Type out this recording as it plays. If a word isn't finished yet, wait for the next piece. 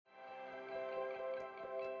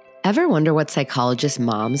Ever wonder what psychologist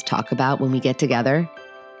moms talk about when we get together?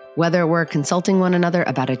 Whether we're consulting one another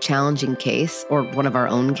about a challenging case or one of our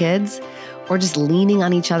own kids, or just leaning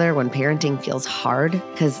on each other when parenting feels hard,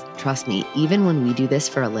 because trust me, even when we do this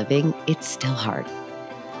for a living, it's still hard.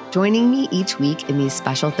 Joining me each week in these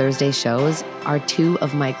special Thursday shows are two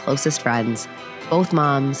of my closest friends, both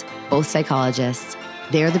moms, both psychologists.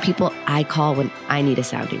 They're the people I call when I need a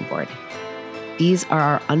sounding board. These are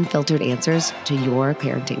our unfiltered answers to your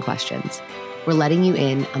parenting questions. We're letting you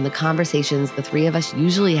in on the conversations the three of us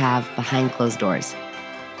usually have behind closed doors.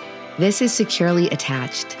 This is Securely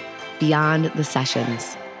Attached, Beyond the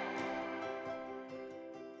Sessions.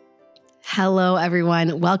 Hello,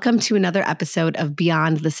 everyone. Welcome to another episode of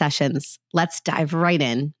Beyond the Sessions. Let's dive right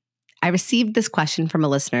in. I received this question from a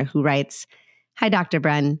listener who writes, "Hi, Dr.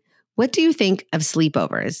 Bren. What do you think of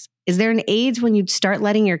sleepovers? Is there an age when you'd start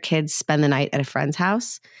letting your kids spend the night at a friend's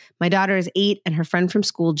house? My daughter is 8 and her friend from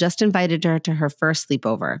school just invited her to her first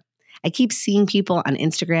sleepover. I keep seeing people on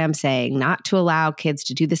Instagram saying not to allow kids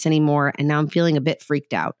to do this anymore, and now I'm feeling a bit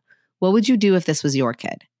freaked out. What would you do if this was your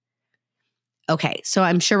kid?" Okay, so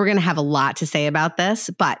I'm sure we're going to have a lot to say about this,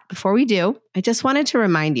 but before we do, I just wanted to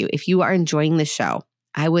remind you, if you are enjoying the show,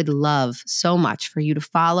 I would love so much for you to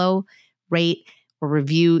follow, rate, or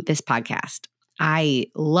review this podcast. I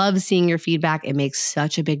love seeing your feedback. It makes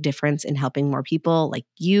such a big difference in helping more people like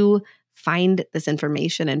you find this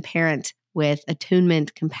information and parent with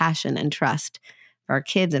attunement, compassion, and trust for our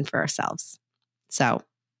kids and for ourselves. So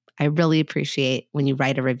I really appreciate when you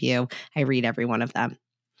write a review. I read every one of them.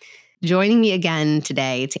 Joining me again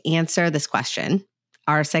today to answer this question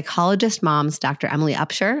are psychologist moms, Dr. Emily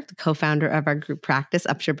Upshur, the co-founder of our group practice,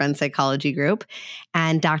 Upshur Bren Psychology Group,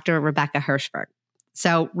 and Dr. Rebecca Hershberg.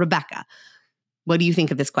 So, Rebecca, what do you think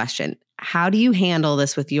of this question? How do you handle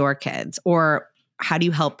this with your kids? Or how do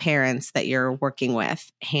you help parents that you're working with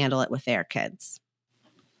handle it with their kids?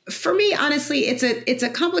 For me, honestly, it's a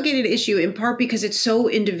complicated issue in part because it's so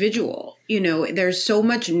individual. You know, there's so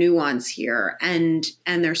much nuance here and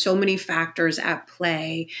there's so many factors at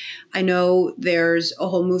play. I know there's a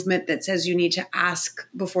whole movement that says you need to ask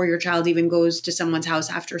before your child even goes to someone's house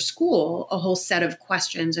after school, a whole set of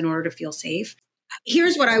questions in order to feel safe.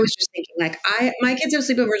 Here's what I was just thinking. Like my kids have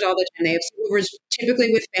sleepovers all the time. They have sleepovers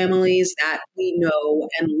typically with families that we know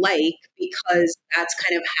and like because that's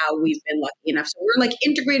kind of how we've been lucky enough. So we're like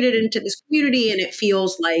integrated into this community and it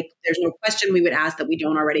feels like there's no question we would ask that we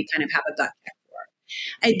don't already kind of have a gut check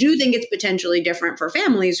for. I do think it's potentially different for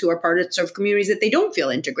families who are parts of communities that they don't feel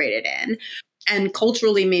integrated in. And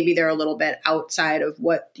culturally, maybe they're a little bit outside of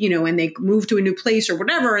what, and they move to a new place or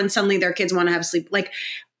whatever, and suddenly their kids want to have sleep. Like,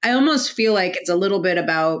 I almost feel like it's a little bit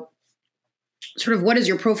about sort of what is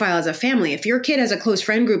your profile as a family. If your kid has a close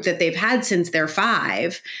friend group that they've had since they're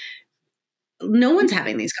 5, no one's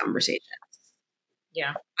having these conversations.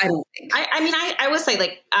 Yeah. I don't think. I would say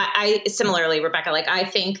like, I similarly, Rebecca, like I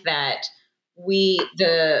think that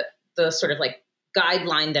the sort of like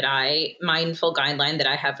mindful guideline that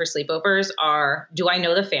I have for sleepovers are, do I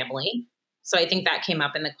know the family? So I think that came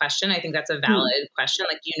up in the question. I think that's a valid question.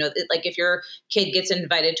 Like, like if your kid gets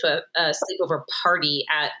invited to a sleepover party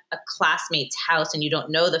at a classmate's house and you don't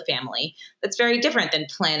know the family, that's very different than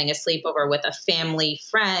planning a sleepover with a family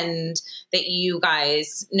friend that you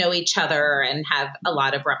guys know each other and have a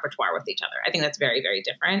lot of repertoire with each other. I think that's very, very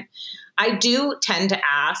different. I do tend to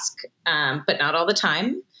ask, but not all the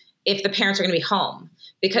time, if the parents are going to be home.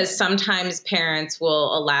 Because sometimes parents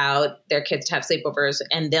will allow their kids to have sleepovers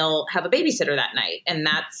and they'll have a babysitter that night. And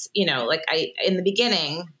that's, like in the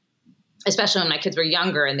beginning, especially when my kids were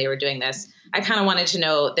younger and they were doing this, I kind of wanted to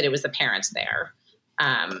know that it was the parents there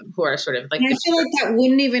who are sort of like. And I feel like that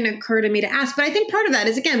wouldn't even occur to me to ask. But I think part of that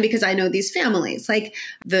is, again, because I know these families, like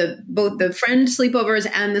both the friend sleepovers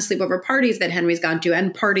and the sleepover parties that Henry's gone to,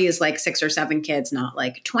 and party is like 6 or 7 kids, not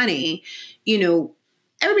like 20,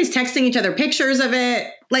 everybody's texting each other pictures of it.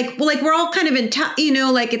 Like we're all kind of in touch,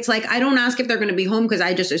 like, it's like, I don't ask if they're going to be home because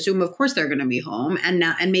I just assume, of course, they're going to be home.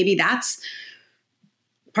 And maybe that's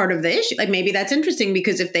part of the issue. Like, maybe that's interesting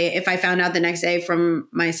because if I found out the next day from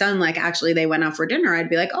my son, like, actually they went out for dinner, I'd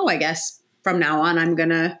be like, oh, I guess from now on, I'm going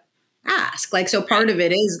to ask. Like, so part of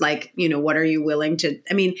it is like, what are you willing to,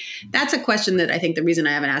 that's a question that I think the reason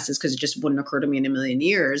I haven't asked is because it just wouldn't occur to me in a million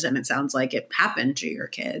years. And it sounds like it happened to your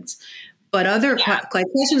kids. But other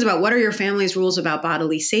questions about what are your family's rules about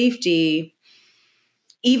bodily safety,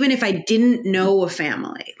 even if I didn't know a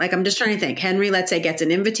family, like I'm just trying to think, Henry, let's say, gets an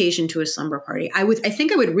invitation to a slumber party. I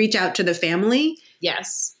think I would reach out to the family.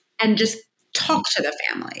 Yes. And just talk to the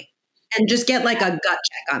family and just get like a gut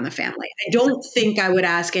check on the family. I don't think I would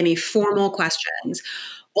ask any formal questions.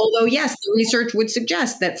 Although, yes, the research would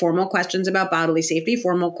suggest that formal questions about bodily safety,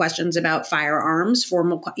 formal questions about firearms,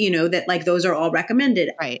 that like those are all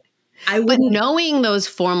recommended. Right. I But wouldn't. knowing those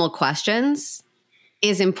formal questions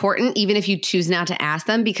is important, even if you choose not to ask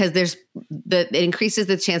them, because it increases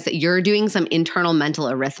the chance that you're doing some internal mental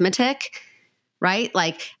arithmetic, right?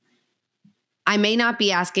 Like, I may not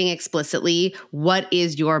be asking explicitly, what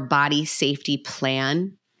is your body safety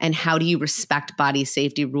plan and how do you respect body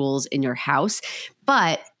safety rules in your house?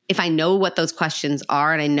 But if I know what those questions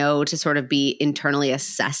are and I know to sort of be internally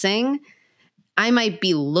assessing, I might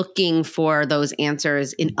be looking for those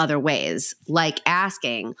answers in other ways, like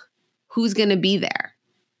asking, who's going to be there?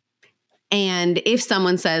 And if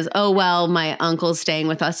someone says, oh, well, my uncle's staying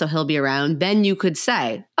with us, so he'll be around, then you could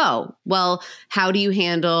say, oh, well, how do you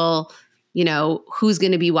handle, who's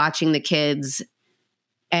going to be watching the kids?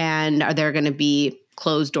 And are there going to be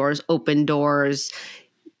closed doors, open doors?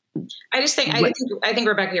 I think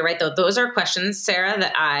Rebecca, you're right though. Those are questions, Sarah,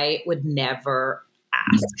 that I would never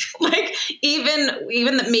ask. Like even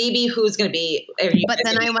that maybe who's going to be. But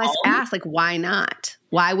then I must ask, like, why not?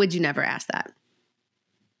 Why would you never ask that?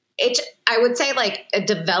 I would say like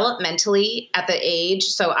developmentally at the age.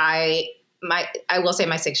 So I will say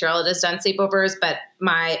my 6-year-old has done sleepovers, but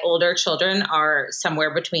my older children are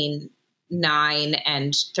somewhere between 9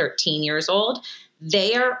 and 13 years old.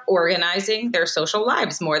 They are organizing their social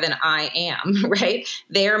lives more than I am, right?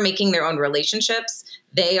 They are making their own relationships.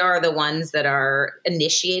 They are the ones that are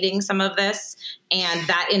initiating some of this. And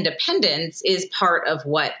that independence is part of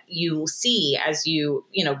what you see as you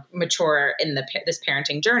mature in this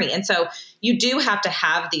parenting journey. And so you do have to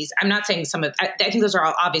have these. I'm not saying I think those are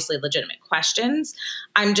all obviously legitimate questions.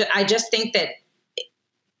 I just think that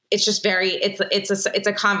it's just it's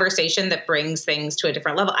a conversation that brings things to a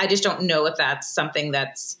different level. I just don't know if that's something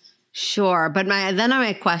that's sure. But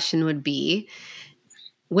my question would be,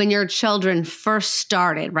 when your children first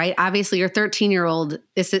started, right? Obviously, your 13-year-old,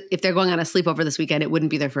 if they're going on a sleepover this weekend, it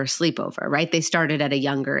wouldn't be their first sleepover, right? They started at a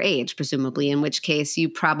younger age, presumably, in which case you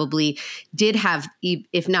probably did have,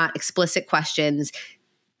 if not explicit questions,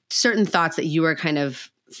 certain thoughts that you were kind of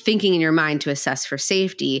thinking in your mind to assess for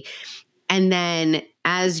safety. And then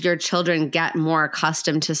as your children get more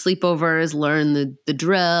accustomed to sleepovers, learn the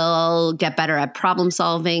drill, get better at problem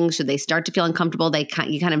solving, should they start to feel uncomfortable,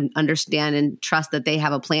 you kind of understand and trust that they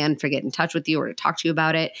have a plan for getting in touch with you or to talk to you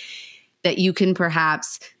about it, that you can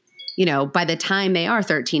perhaps, by the time they are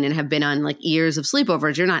 13 and have been on like years of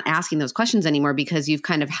sleepovers, you're not asking those questions anymore because you've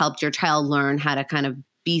kind of helped your child learn how to kind of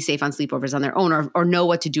be safe on sleepovers on their own or know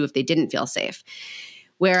what to do if they didn't feel safe.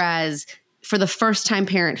 Whereas for the first time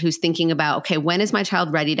parent who's thinking about, okay, when is my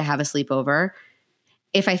child ready to have a sleepover?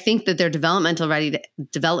 If I think that they're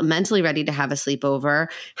developmentally ready to have a sleepover,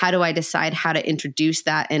 how do I decide how to introduce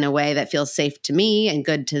that in a way that feels safe to me and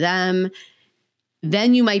good to them?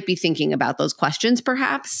 Then you might be thinking about those questions,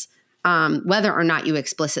 perhaps, whether or not you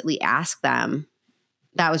explicitly ask them.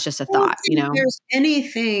 That was just a thought, There's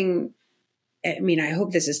anything. I mean, I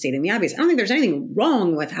hope this is stating the obvious. I don't think there's anything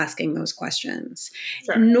wrong with asking those questions.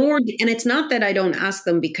 Sure. And it's not that I don't ask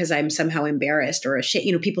them because I'm somehow embarrassed or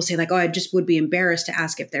ashamed. People say like, oh, I just would be embarrassed to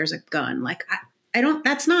ask if there's a gun. Like, I don't,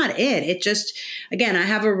 that's not it. It just, again, I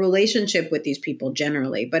have a relationship with these people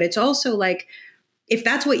generally, but it's also like, if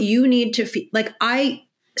that's what you need to feel, like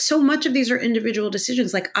so much of these are individual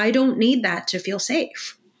decisions. Like, I don't need that to feel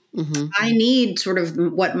safe. Mm-hmm. I need sort of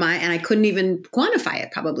and I couldn't even quantify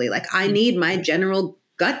it probably. Like I need my general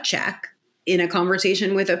gut check in a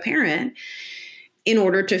conversation with a parent in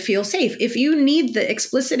order to feel safe. If you need the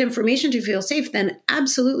explicit information to feel safe, then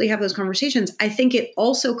absolutely have those conversations. I think it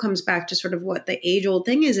also comes back to sort of what the age old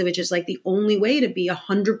thing is, which is like the only way to be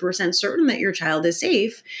 100% certain that your child is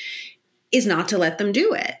safe is not to let them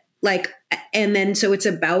do it. Like, and then so it's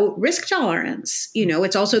about risk tolerance.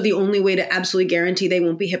 It's also the only way to absolutely guarantee they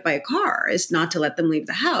won't be hit by a car is not to let them leave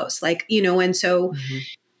the house. Like, and so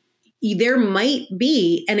there might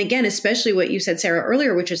be, and again, especially what you said, Sarah,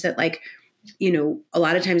 earlier, which is that like, a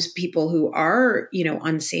lot of times people who are,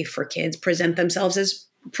 unsafe for kids present themselves as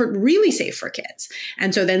really safe for kids.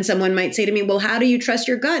 And so then someone might say to me, well, how do you trust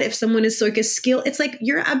your gut if someone is like a skill? It's like,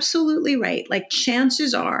 you're absolutely right. Like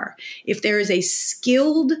chances are if there is a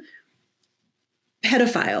skilled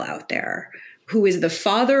pedophile out there who is the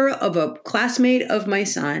father of a classmate of my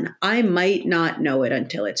son, I might not know it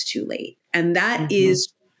until it's too late. And that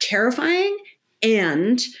is terrifying.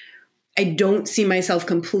 And I don't see myself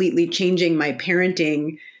completely changing my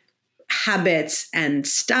parenting habits and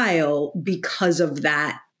style because of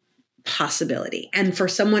that possibility. And for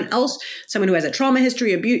someone else, someone who has a trauma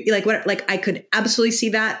history, abuse, I could absolutely see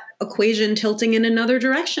that equation tilting in another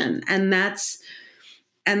direction. And that's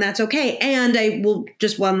And that's okay. And I will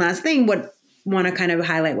just one last thing, want to kind of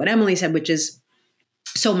highlight what Emily said, which is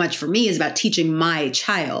so much for me is about teaching my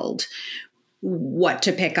child what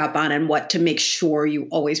to pick up on and what to make sure you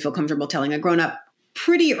always feel comfortable telling a grown-up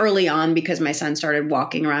pretty early on, because my son started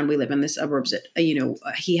walking around. We live in the suburbs.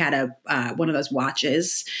 He had one of those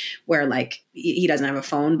watches where like he doesn't have a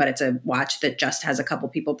phone, but it's a watch that just has a couple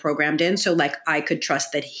people programmed in. So like I could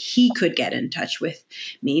trust that he could get in touch with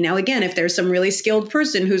me. Now, again, if there's some really skilled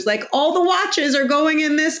person who's like, all the watches are going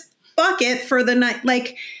in this bucket for the night,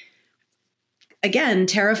 like, again,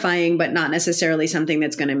 terrifying, but not necessarily something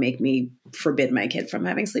that's going to make me forbid my kid from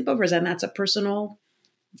having sleepovers. And that's a personal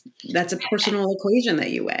equation that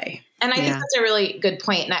you weigh. And I think that's a really good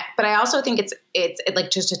point. But I also think it's like,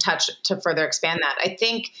 just to further expand that, I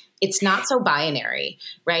think it's not so binary,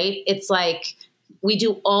 right? It's like we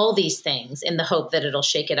do all these things in the hope that it'll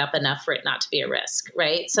shake it up enough for it not to be a risk,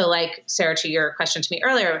 right? So like, Sarah, to your question to me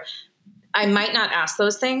earlier, I might not ask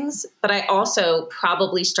those things, but I also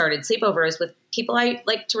probably started sleepovers with people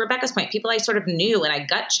like, to Rebecca's point, people I sort of knew and I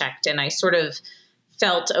gut checked and I sort of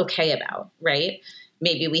felt okay about, right?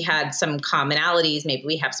 Maybe we had some commonalities, maybe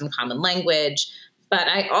we have some common language, but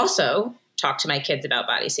I also talk to my kids about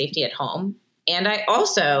body safety at home. And I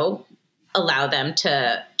also allow them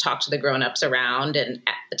to talk to the grownups around and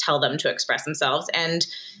tell them to express themselves. And,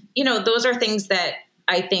 those are things that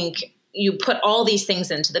I think you put all these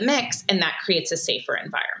things into the mix and that creates a safer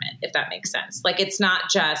environment, if that makes sense. Like, it's not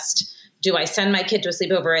just, do I send my kid to a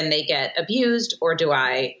sleepover and they get abused, or do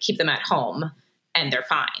I keep them at home and they're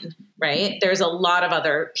fine, right? There's a lot of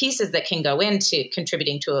other pieces that can go into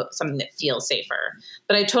contributing to something that feels safer.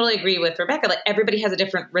 But I totally agree with Rebecca. Like, everybody has a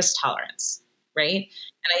different risk tolerance, right?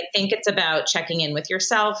 And I think it's about checking in with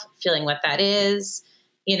yourself, feeling what that is,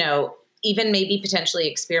 even maybe potentially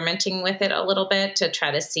experimenting with it a little bit to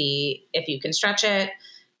try to see if you can stretch it.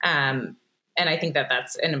 And I think that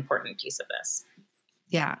that's an important piece of this.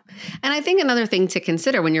 Yeah. And I think another thing to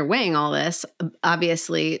consider when you're weighing all this,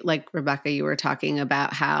 obviously, like Rebecca, you were talking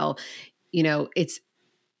about how, it's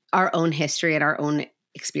our own history and our own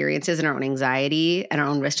experiences and our own anxiety and our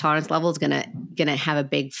own risk tolerance level is gonna have a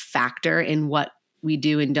big factor in what we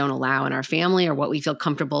do and don't allow in our family, or what we feel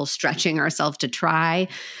comfortable stretching ourselves to try.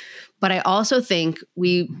 But I also think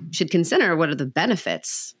we should consider what are the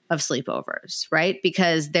benefits of sleepovers, right?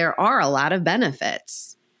 Because there are a lot of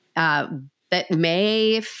benefits that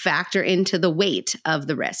may factor into the weight of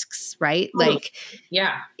the risks, right? Like,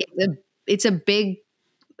 yeah, it's a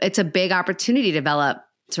big opportunity to develop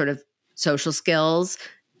sort of social skills,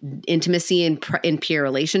 intimacy in peer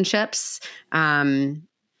relationships,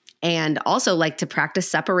 and also like to practice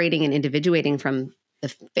separating and individuating from the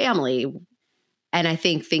family. And I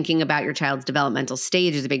think thinking about your child's developmental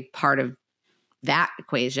stage is a big part of that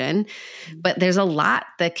equation. But there's a lot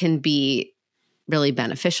that can be really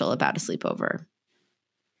beneficial about a sleepover.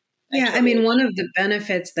 Yeah, I mean, one of the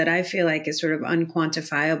benefits that I feel like is sort of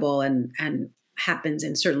unquantifiable and happens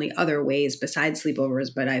in certainly other ways besides sleepovers,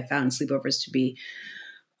 but I found sleepovers to be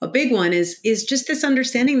a big one, is just this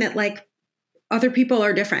understanding that like other people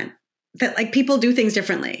are different. That like people do things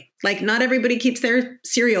differently. Like not everybody keeps their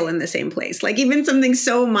cereal in the same place. Like even something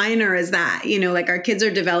so minor as that, like our kids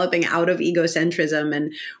are developing out of egocentrism,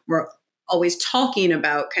 and we're always talking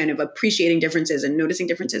about kind of appreciating differences and noticing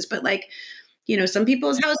differences. But like, some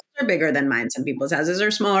people's houses are bigger than mine. Some people's houses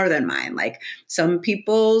are smaller than mine. Like some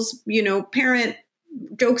people's, parent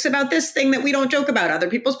jokes about this thing that we don't joke about. Other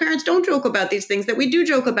people's parents don't joke about these things that we do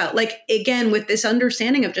joke about. Like, again, with this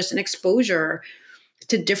understanding of just an exposure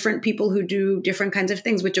to different people who do different kinds of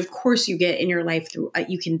things, which of course you get in your life through,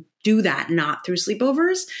 you can do that not through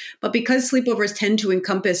sleepovers, but because sleepovers tend to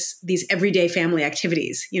encompass these everyday family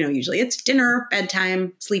activities, usually it's dinner,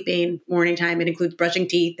 bedtime, sleeping, morning time. It includes brushing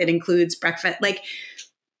teeth. It includes breakfast, like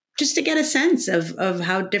just to get a sense of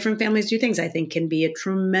how different families do things, I think can be a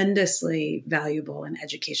tremendously valuable and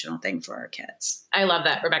educational thing for our kids. I love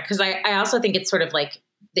that, Rebecca, because I also think it's sort of like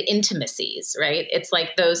the intimacies, right? It's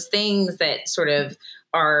like those things that sort of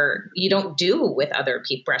you don't do with other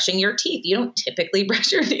people. Brushing your teeth. You don't typically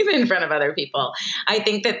brush your teeth in front of other people. I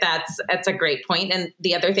think that's a great point. And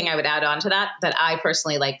the other thing I would add on to that I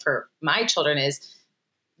personally like for my children is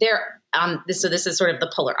so this is sort of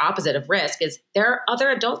the polar opposite of risk, is there are other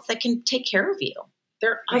adults that can take care of you,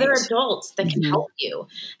 There are other adults that can help you.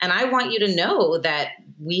 And I want you to know that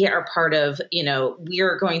we are part of, we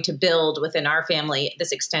are going to build within our family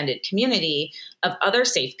this extended community of other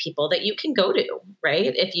safe people that you can go to,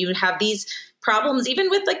 right? If you have these problems, even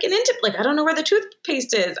with like I don't know where the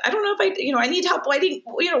toothpaste is. I don't know if I need help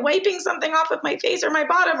wiping something off of my face or my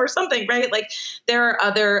bottom or something, right? Like there are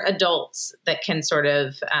other adults that can sort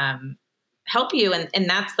of help you. And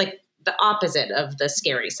that's like the opposite of the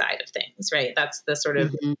scary side of things, right? That's the sort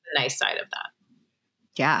of the nice side of that.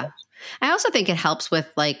 Yeah. I also think it helps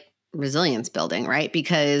with like resilience building, right?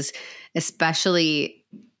 Because especially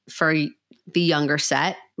for the younger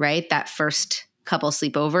set, right? That first couple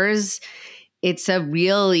sleepovers, it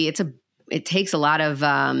takes a lot of,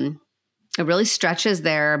 it really stretches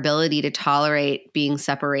their ability to tolerate being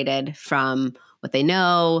separated from what they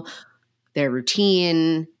know, their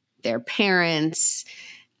routine, their parents,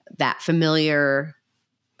 that familiar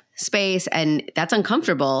space. And that's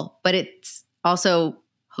uncomfortable, but it's also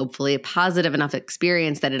hopefully a positive enough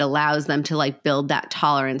experience that it allows them to like build that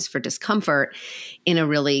tolerance for discomfort in a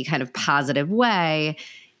really kind of positive way.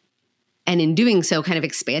 And in doing so, kind of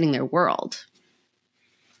expanding their world.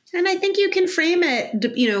 And I think you can frame it,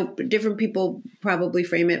 different people probably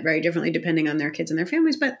frame it very differently depending on their kids and their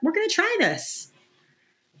families, but we're going to try this.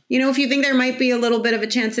 If you think there might be a little bit of a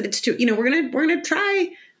chance that it's too, we're going to try,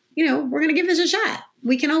 we're going to give this a shot.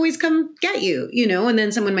 We can always come get you, and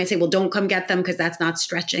then someone might say, well, don't come get them because that's not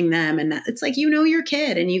stretching them. And that it's like, your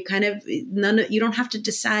kid and you kind of, you don't have to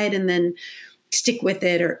decide and then stick with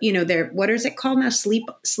it or, what is it called now? Sleep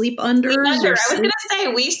unders? Sleep under. I was going to say,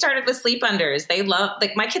 we started with sleep unders. They love,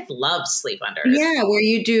 like my kids love sleep unders. Yeah. Where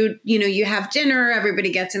you do, you have dinner, everybody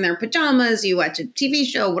gets in their pajamas, you watch a TV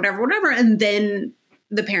show, whatever. And then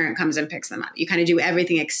the parent comes and picks them up. You kind of do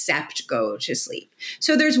everything except go to sleep.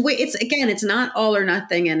 So it's not all or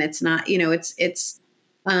nothing. And it's not, it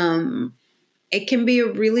can be a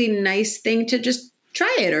really nice thing to just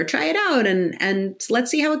try it or try it out and let's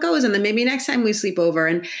see how it goes. And then maybe next time we sleep over.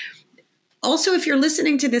 And also if you're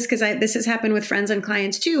listening to this, because this has happened with friends and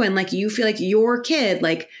clients too. And like, you feel like your kid,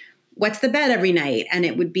 like wets the bed every night and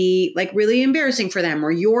it would be like really embarrassing for them,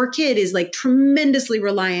 or your kid is like tremendously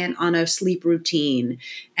reliant on a sleep routine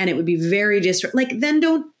and it would be very then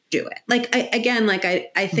don't do it. Like,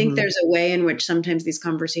 I think there's a way in which sometimes these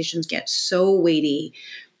conversations get so weighty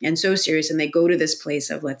and so serious and they go to this place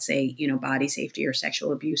of, let's say, body safety or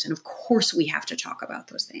sexual abuse. And of course we have to talk about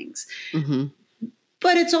those things.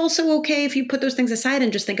 But it's also okay if you put those things aside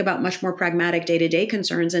and just think about much more pragmatic day-to-day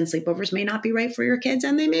concerns, and sleepovers may not be right for your kids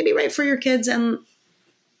and they may be right for your kids. And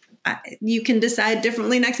you can decide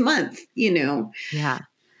differently next month, Yeah.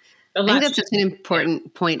 I think that's such an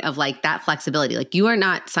important point of like that flexibility. Like you are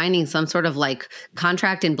not signing some sort of like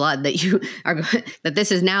contract in blood that you are, that this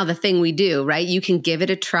is now the thing we do, right? You can give it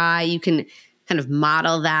a try. You can kind of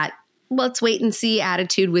model that let's wait and see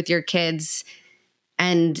attitude with your kids.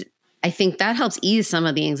 And I think that helps ease some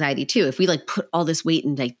of the anxiety too. If we like put all this weight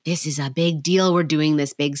and like, this is a big deal. We're doing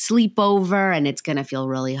this big sleepover and it's going to feel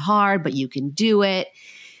really hard, but you can do it.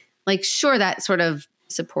 Like, sure, that sort of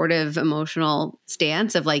supportive emotional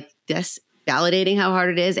stance of like this validating how hard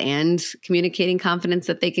it is and communicating confidence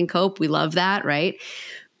that they can cope. We love that, right?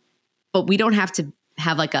 But we don't have to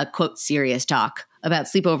have like a quote serious talk about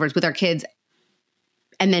sleepovers with our kids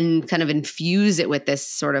and then kind of infuse it with this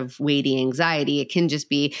sort of weighty anxiety. It can just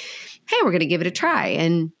be, hey, we're going to give it a try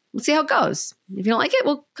and we'll see how it goes. If you don't like it,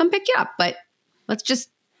 we'll come pick you up, but let's just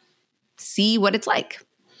see what it's like.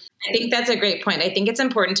 I think that's a great point. I think it's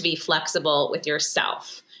important to be flexible with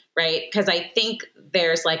yourself, right? Because I think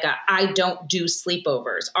there's like I don't do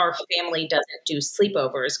sleepovers. Our family doesn't do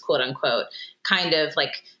sleepovers, quote unquote, kind of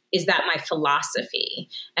like, is that my philosophy?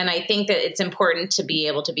 And I think that it's important to be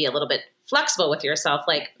able to be a little bit flexible with yourself.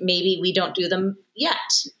 Like maybe we don't do them yet,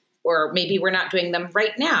 or maybe we're not doing them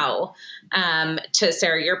right now. To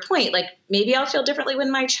Sarah, your point, like maybe I'll feel differently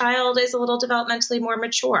when my child is a little developmentally more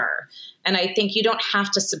mature. And I think you don't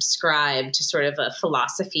have to subscribe to sort of a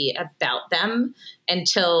philosophy about them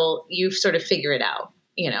until you sort of figure it out,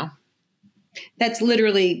 That's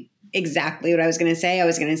literally exactly what I was going to say. I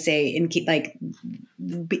was going to say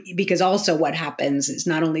because also what happens is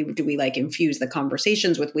not only do we like infuse the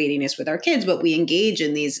conversations with weightiness with our kids, but we engage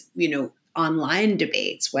in these, online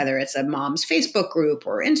debates, whether it's a mom's Facebook group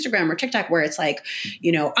or Instagram or TikTok, where it's like,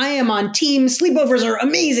 I am on team sleepovers are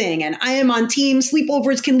amazing. And I am on team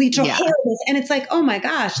sleepovers can lead to horrible. And it's like, oh my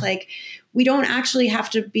gosh, like we don't actually have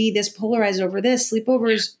to be this polarized over this.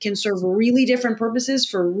 Sleepovers can serve really different purposes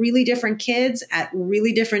for really different kids at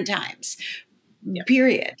really different times,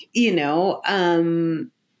 period.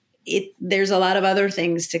 There's a lot of other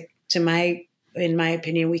things to my in my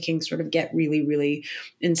opinion, we can sort of get really, really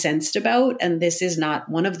incensed about. And this is not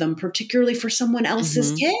one of them, particularly for someone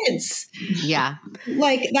else's kids. Yeah.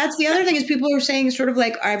 Like, that's the other thing is people are saying sort of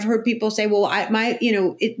like, I've heard people say, well,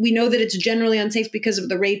 we know that it's generally unsafe because of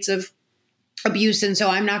the rates of abuse. And so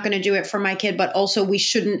I'm not going to do it for my kid, but also we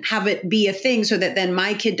shouldn't have it be a thing so that then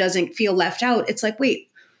my kid doesn't feel left out. It's like, wait,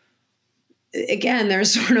 again,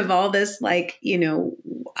 there's sort of all this, like,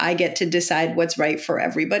 I get to decide what's right for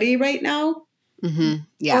everybody right now. Mm-hmm.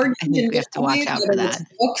 Yeah. Or I think we have to watch out for that.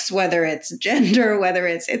 It's books, whether it's gender, whether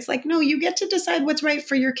it's like, no, you get to decide what's right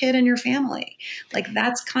for your kid and your family. Like,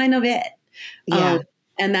 that's kind of it. Yeah.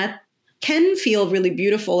 And that can feel really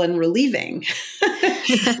beautiful and relieving.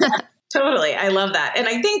 Totally. I love that. And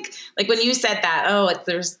I think, like, when you said that,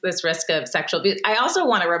 there's this risk of sexual abuse, I also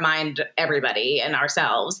want to remind everybody and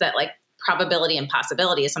ourselves that, like, probability and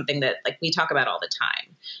possibility is something that, like, we talk about all the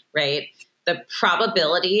time, right? The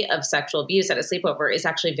probability of sexual abuse at a sleepover is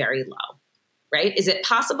actually very low, right? Is it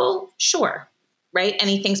possible? Sure, right?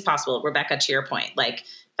 Anything's possible. Rebecca, to your point, like,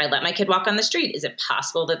 if I let my kid walk on the street, is it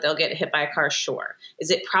possible that they'll get hit by a car? Sure.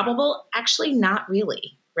 Is it probable? Actually, not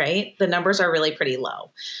really. Right? The numbers are really pretty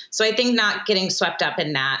low. So I think not getting swept up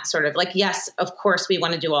in that sort of, like, yes, of course we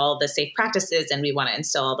want to do all the safe practices and we want to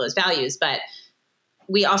instill all those values, but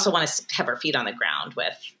we also want to have our feet on the ground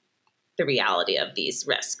with the reality of these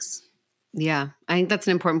risks. Yeah, I think that's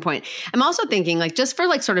an important point. I'm also thinking, like, just for,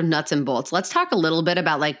 like, sort of nuts and bolts, let's talk a little bit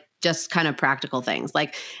about, like, just kind of practical things.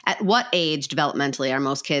 Like, at what age developmentally are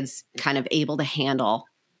most kids kind of able to handle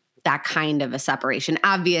that kind of a separation?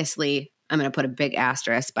 Obviously, I'm going to put a big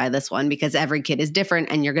asterisk by this one because every kid is different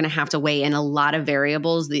and you're going to have to weigh in a lot of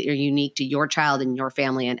variables that are unique to your child and your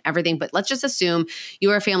family and everything. But let's just assume you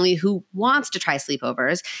are a family who wants to try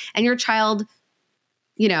sleepovers and your child,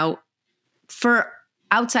 for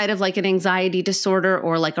outside of, like, an anxiety disorder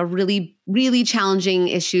or, like, a really, really challenging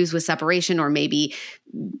issues with separation or maybe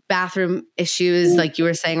bathroom issues, like you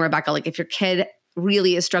were saying, Rebecca, like, if your kid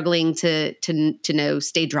really is struggling to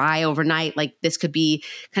stay dry overnight, like, this could be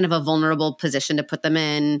kind of a vulnerable position to put them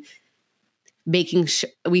in.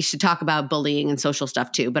 We should talk about bullying and social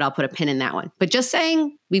stuff too, but I'll put a pin in that one. But just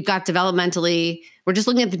saying, we're just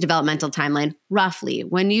looking at the developmental timeline. Roughly,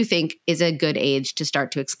 when do you think is a good age to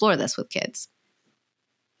start to explore this with kids?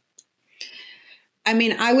 I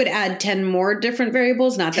mean, I would add 10 more different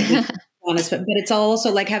variables, not that we honest, but it's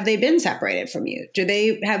also like, have they been separated from you?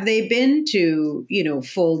 Have they been to,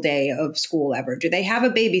 full day of school ever? Do they have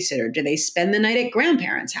a babysitter? Do they spend the night at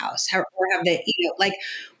grandparents' house? Or have they, like,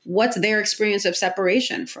 what's their experience of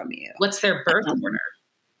separation from you? What's their birth order,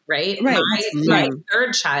 right? Right. My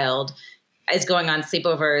third child is going on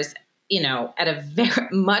sleepovers, at a very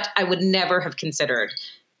much, I would never have considered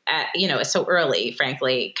so early,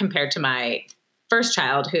 frankly, compared to my first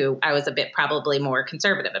child, who I was a bit probably more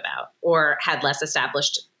conservative about or had less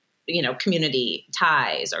established, community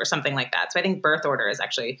ties or something like that. So I think birth order is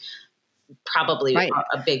actually probably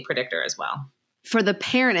a big predictor as well. For the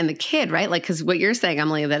parent and the kid, right? Like, because what you're saying,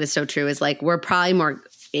 Emily, that is so true, is like, we're probably more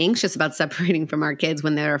anxious about separating from our kids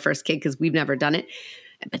when they're our first kid because we've never done it,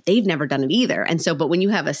 but they've never done it either. And so, but when you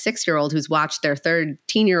have a 6-year-old who's watched their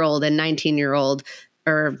 13-year-old and 19-year-old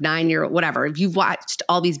or 9-year-old, whatever, if you've watched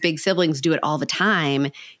all these big siblings do it all the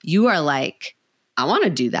time, you are like, I want to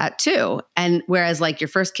do that too. And whereas, like, your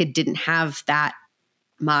first kid didn't have that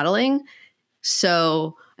modeling.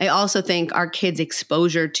 So I also think our kids'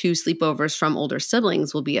 exposure to sleepovers from older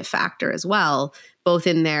siblings will be a factor as well, both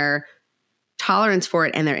in their tolerance for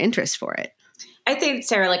it and their interest for it. I think,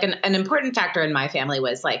 Sarah, like, an important factor in my family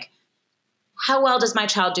was, like, how well does my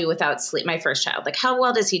child do without sleep? My first child, like, how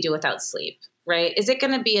well does he do without sleep? Right? Is it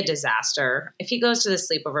going to be a disaster? If he goes to the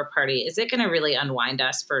sleepover party, is it going to really unwind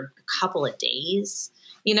us for a couple of days?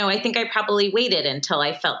 I think I probably waited until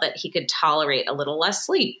I felt that he could tolerate a little less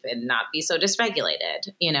sleep and not be so dysregulated,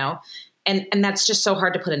 and that's just so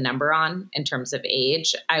hard to put a number on in terms of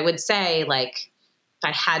age. I would say, like, if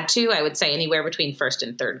I had to, I would say anywhere between first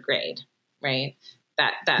and third grade, right?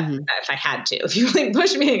 That if I had to, if you really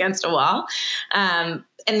push me against a wall. And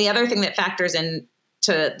the other thing that factors in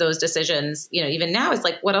to those decisions, even now, is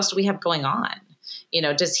like, what else do we have going on?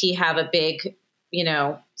 Does he have a big,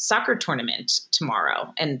 soccer tournament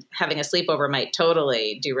tomorrow, and having a sleepover might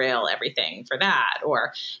totally derail everything for that?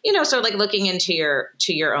 Or, so, like, looking into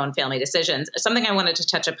your own family decisions. Something I wanted to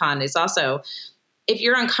touch upon is also, if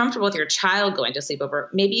you're uncomfortable with your child going to sleepover,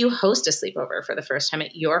 maybe you host a sleepover for the first time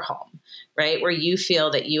at your home, right? Where you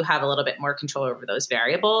feel that you have a little bit more control over those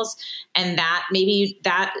variables. And that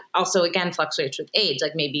that also, again, fluctuates with age.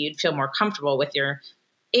 Like, maybe you'd feel more comfortable with your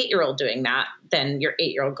 8-year-old doing that than your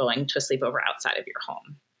 8-year-old going to a sleepover outside of your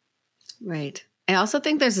home. Right. I also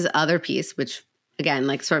think there's this other piece, which again,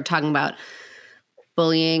 like sort of talking about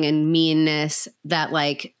bullying and meanness, that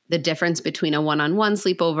like the difference between a one-on-one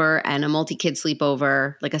sleepover and a multi-kid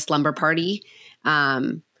sleepover, like a slumber party.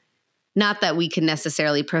 Not that we can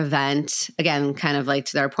necessarily prevent, again, kind of like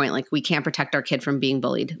to their point, like we can't protect our kid from being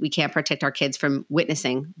bullied. We can't protect our kids from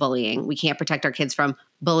witnessing bullying. We can't protect our kids from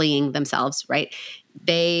bullying themselves, right?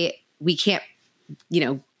 We can't,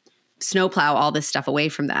 snowplow all this stuff away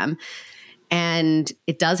from them. And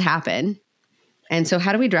it does happen. And so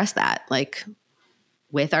how do we address that? Like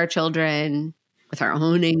with our children, with our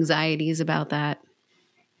own anxieties about that?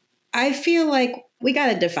 I feel like we got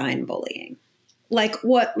to define bullying.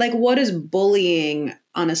 What does bullying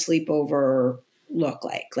on a sleepover look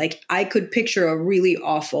like? Like I could picture a really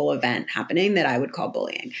awful event happening that I would call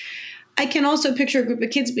bullying. I can also picture a group of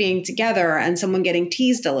kids being together and someone getting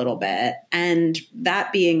teased a little bit and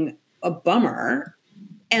that being a bummer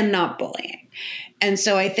and not bullying. And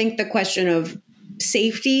so I think the question of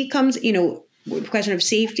safety comes into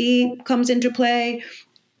play.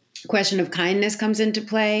 Question of kindness comes into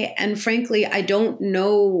play. And frankly, I don't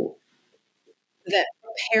know that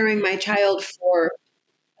preparing my child for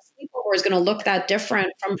a sleepover is going to look that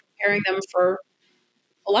different from preparing them for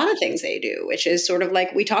a lot of things they do, which is sort of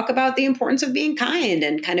like we talk about the importance of being kind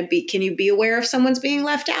and kind of can you be aware if someone's being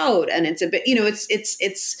left out? And it's a bit,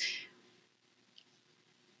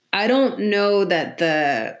 I don't know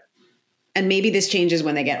that and maybe this changes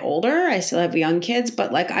when they get older. I still have young kids,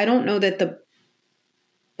 but like, I don't know that the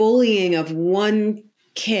bullying of one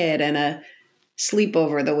kid and a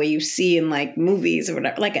sleepover the way you see in like movies or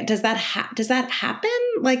whatever, like, does that happen?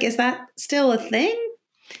 Like, is that still a thing?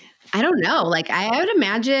 I don't know. Like, I would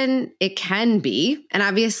imagine it can be. And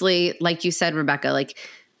obviously, like you said, Rebecca, like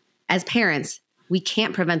as parents, we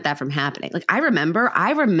can't prevent that from happening. Like I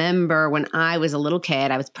remember when I was a little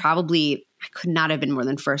kid, I could not have been more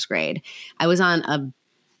than first grade. I was on a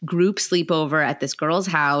group sleepover at this girl's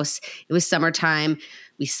house. It was summertime.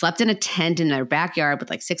 We slept in a tent in their backyard with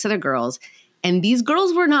like 6 other girls. And these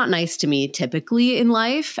girls were not nice to me typically in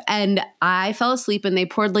life. And I fell asleep and they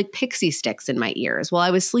poured like pixie sticks in my ears while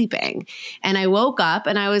I was sleeping. And I woke up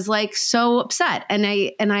and I was like so upset. And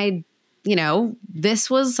I, this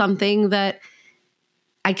was something that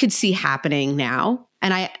I could see happening now.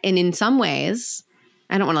 And in some ways,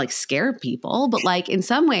 I don't want to like scare people, but like in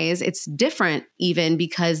some ways it's different even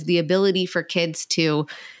because the ability for kids to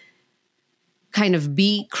kind of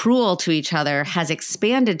be cruel to each other has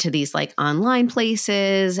expanded to these like online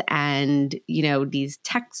places and, these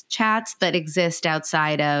text chats that exist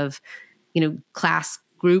outside of, class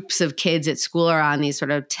groups of kids at school are on these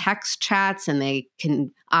sort of text chats and they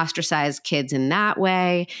can ostracize kids in that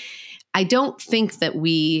way. I don't think that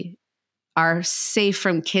we are safe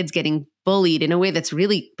from kids getting bullied in a way that's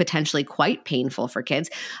really potentially quite painful for kids.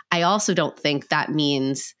 I also don't think that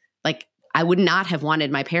means like I would not have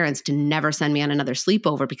wanted my parents to never send me on another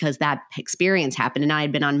sleepover because that experience happened. And I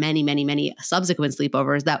had been on many, many, many subsequent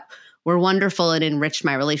sleepovers that were wonderful and enriched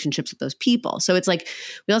my relationships with those people. So it's like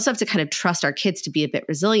we also have to kind of trust our kids to be a bit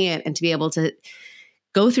resilient and to be able to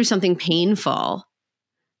go through something painful,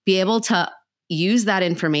 be able to use that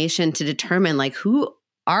information to determine like who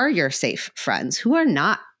are your safe friends, who are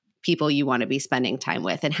not people you want to be spending time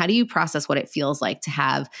with, and how do you process what it feels like to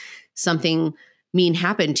have something mean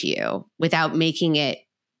happen to you without making it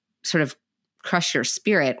sort of crush your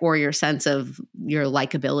spirit or your sense of your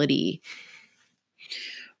likability.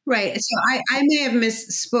 Right. So I may have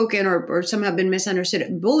misspoken or somehow been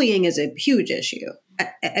misunderstood. Bullying is a huge issue.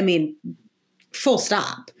 I mean, full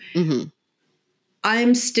stop. Mm-hmm.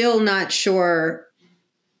 I'm still not sure,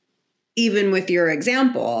 even with your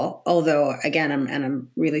example, although again, I'm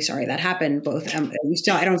really sorry that happened. Both, I don't know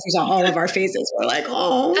if you saw all of our faces. We're like,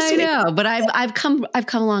 oh, sweet. I know, but I've come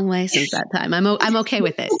a long way since that time. I'm okay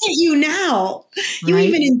with it. Look at you now. You right?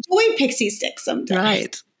 Even enjoy pixie sticks sometimes,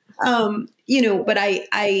 right? But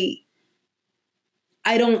I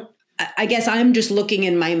don't. I guess I'm just looking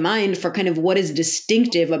in my mind for kind of what is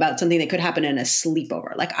distinctive about something that could happen in a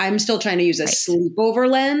sleepover. Like I'm still trying to use a sleepover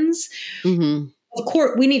lens. Mm-hmm. Of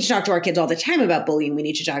course, we need to talk to our kids all the time about bullying. We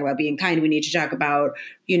need to talk about being kind. We need to talk about,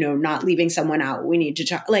 not leaving someone out. We need to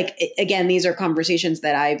talk, again, these are conversations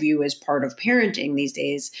that I view as part of parenting these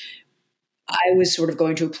days. I was sort of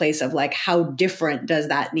going to a place of like, how different does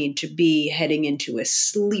that need to be heading into a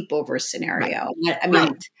sleepover scenario? Right. I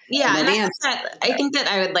mean, yeah. And I think that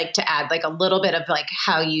I would like to add like a little bit of like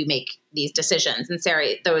how you make these decisions. And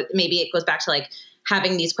Sarah, though, maybe it goes back to like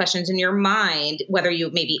having these questions in your mind, whether you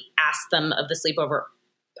maybe ask them of the sleepover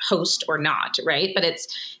host or not, right? But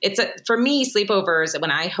for me, sleepovers,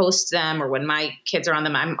 when I host them or when my kids are on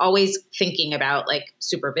them, I'm always thinking about like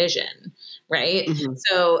supervision, right? Mm-hmm.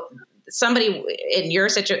 So somebody in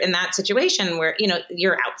that situation where,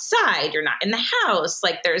 you're outside, you're not in the house,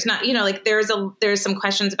 like there's not, like there's some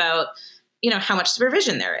questions about, how much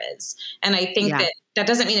supervision there is. And I think that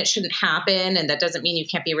doesn't mean it shouldn't happen. And that doesn't mean you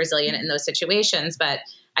can't be resilient in those situations. But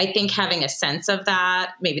I think having a sense of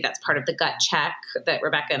that, maybe that's part of the gut check that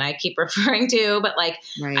Rebecca and I keep referring to, but like,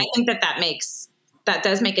 right. I think that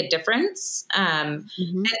does make a difference.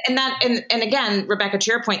 Mm-hmm. And again, Rebecca,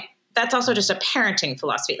 to your point, that's also just a parenting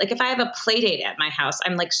philosophy. Like if I have a play date at my house,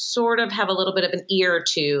 I'm like sort of have a little bit of an ear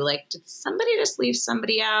to like, did somebody just leave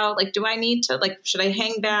somebody out? Like, do I need to should I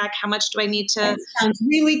hang back? How much do I need to? It sounds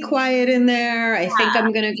really quiet in there. I think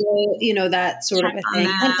I'm going to go, that sort of a thing.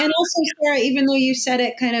 And also, Sarah, even though you said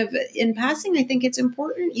it kind of in passing, I think it's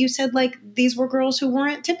important. You said like these were girls who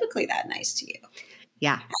weren't typically that nice to you.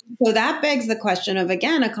 Yeah. So that begs the question of,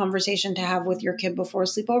 again, a conversation to have with your kid before a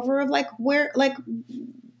sleepover of like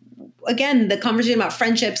again, the conversation about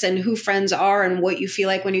friendships and who friends are and what you feel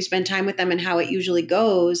like when you spend time with them and how it usually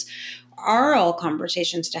goes are all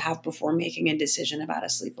conversations to have before making a decision about a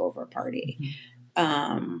sleepover party.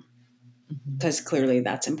 Because clearly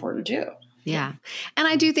that's important too. Yeah. And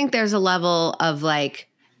I do think there's a level of like,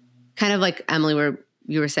 kind of like Emily,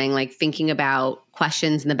 you were saying, like thinking about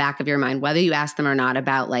questions in the back of your mind, whether you ask them or not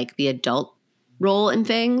about like the adult role in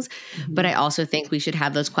things. Mm-hmm. But I also think we should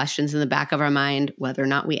have those questions in the back of our mind, whether or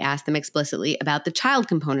not we ask them explicitly about the child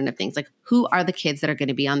component of things. Like, who are the kids that are going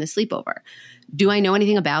to be on the sleepover? Do I know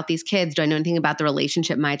anything about these kids? Do I know anything about the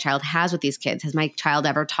relationship my child has with these kids? Has my child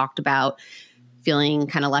ever talked about feeling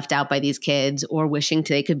kind of left out by these kids or wishing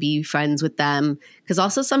they could be friends with them? Because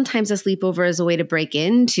also sometimes a sleepover is a way to break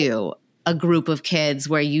into a group of kids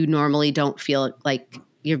where you normally don't feel like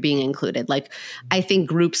you're being included. Like, I think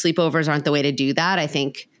group sleepovers aren't the way to do that. I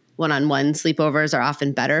think one-on-one sleepovers are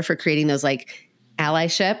often better for creating those like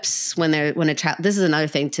allyships when a child, this is another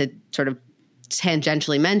thing to sort of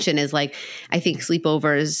tangentially mention is like, I think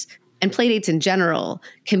sleepovers and playdates in general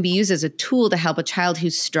can be used as a tool to help a child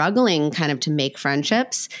who's struggling kind of to make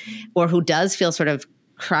friendships or who does feel sort of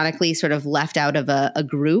chronically sort of left out of a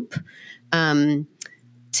group,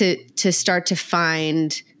 to start to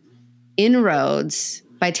find inroads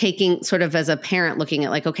by taking sort of as a parent looking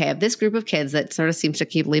at like, okay, I have this group of kids that sort of seems to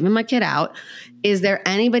keep leaving my kid out. Is there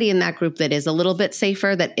anybody in that group that is a little bit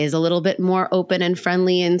safer, that is a little bit more open and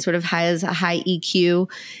friendly and sort of has a high EQ?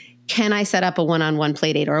 Can I set up a one-on-one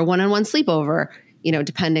play date or a one-on-one sleepover,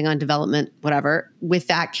 depending on development, whatever, with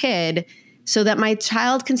that kid so that my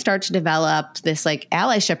child can start to develop this like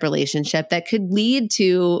allyship relationship that could lead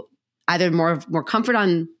to either more comfort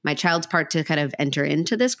on my child's part to kind of enter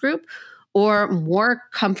into this group or more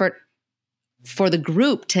comfort for the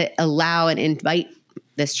group to allow and invite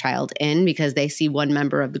this child in because they see one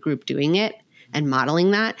member of the group doing it and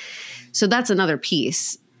modeling that. So that's another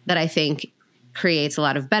piece that I think creates a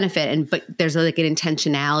lot of benefit. But there's like an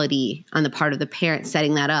intentionality on the part of the parent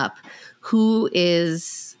setting that up. Who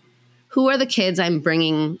are the kids I'm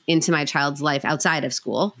bringing into my child's life outside of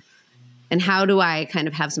school? And how do I kind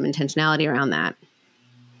of have some intentionality around that?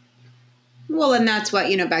 Well, and that's what,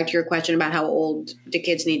 back to your question about how old the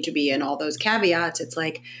kids need to be and all those caveats. It's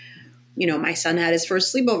like, my son had his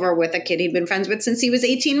first sleepover with a kid he'd been friends with since he was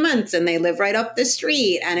 18 months and they live right up the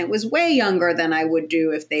street. And it was way younger than I would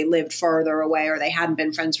do if they lived farther away or they hadn't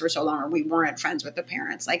been friends for so long or we weren't friends with the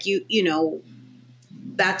parents. Like,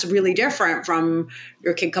 that's really different from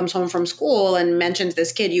your kid comes home from school and mentions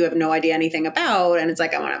this kid you have no idea anything about. And it's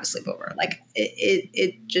like, I want to have a sleepover. Like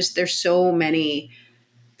it just, there's so many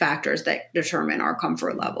factors that determine our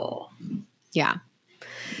comfort level. Yeah.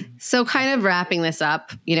 So kind of wrapping this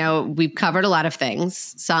up, we've covered a lot of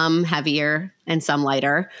things, some heavier and some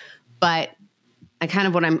lighter, but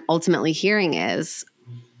what I'm ultimately hearing is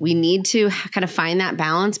we need to kind of find that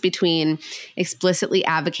balance between explicitly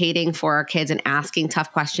advocating for our kids and asking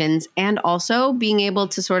tough questions and also being able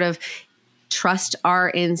to sort of trust our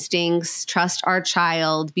instincts, trust our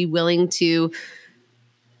child, be willing to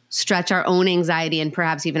stretch our own anxiety and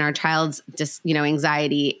perhaps even our child's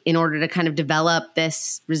anxiety in order to kind of develop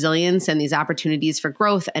this resilience and these opportunities for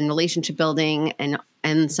growth and relationship building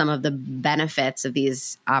and some of the benefits of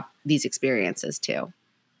these experiences too.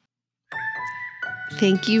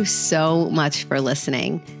 Thank you so much for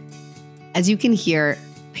listening. As you can hear,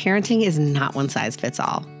 parenting is not one size fits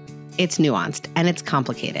all. It's nuanced and it's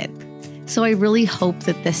complicated. So I really hope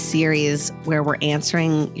that this series where we're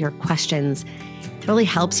answering your questions really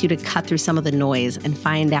helps you to cut through some of the noise and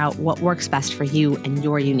find out what works best for you and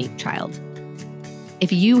your unique child.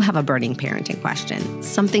 If you have a burning parenting question,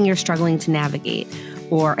 something you're struggling to navigate,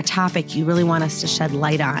 or a topic you really want us to shed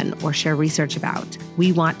light on or share research about,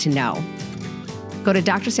 we want to know. Go to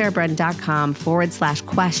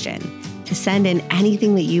drsarahbren.com/question to send in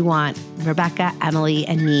anything that you want Rebecca, Emily,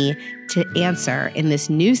 and me to answer in this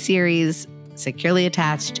new series, Securely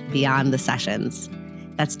Attached Beyond the Sessions.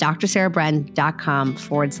 That's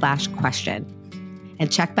drsarahbren.com/question.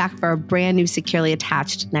 And check back for a brand new Securely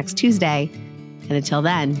Attached next Tuesday. And until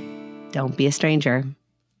then, don't be a stranger.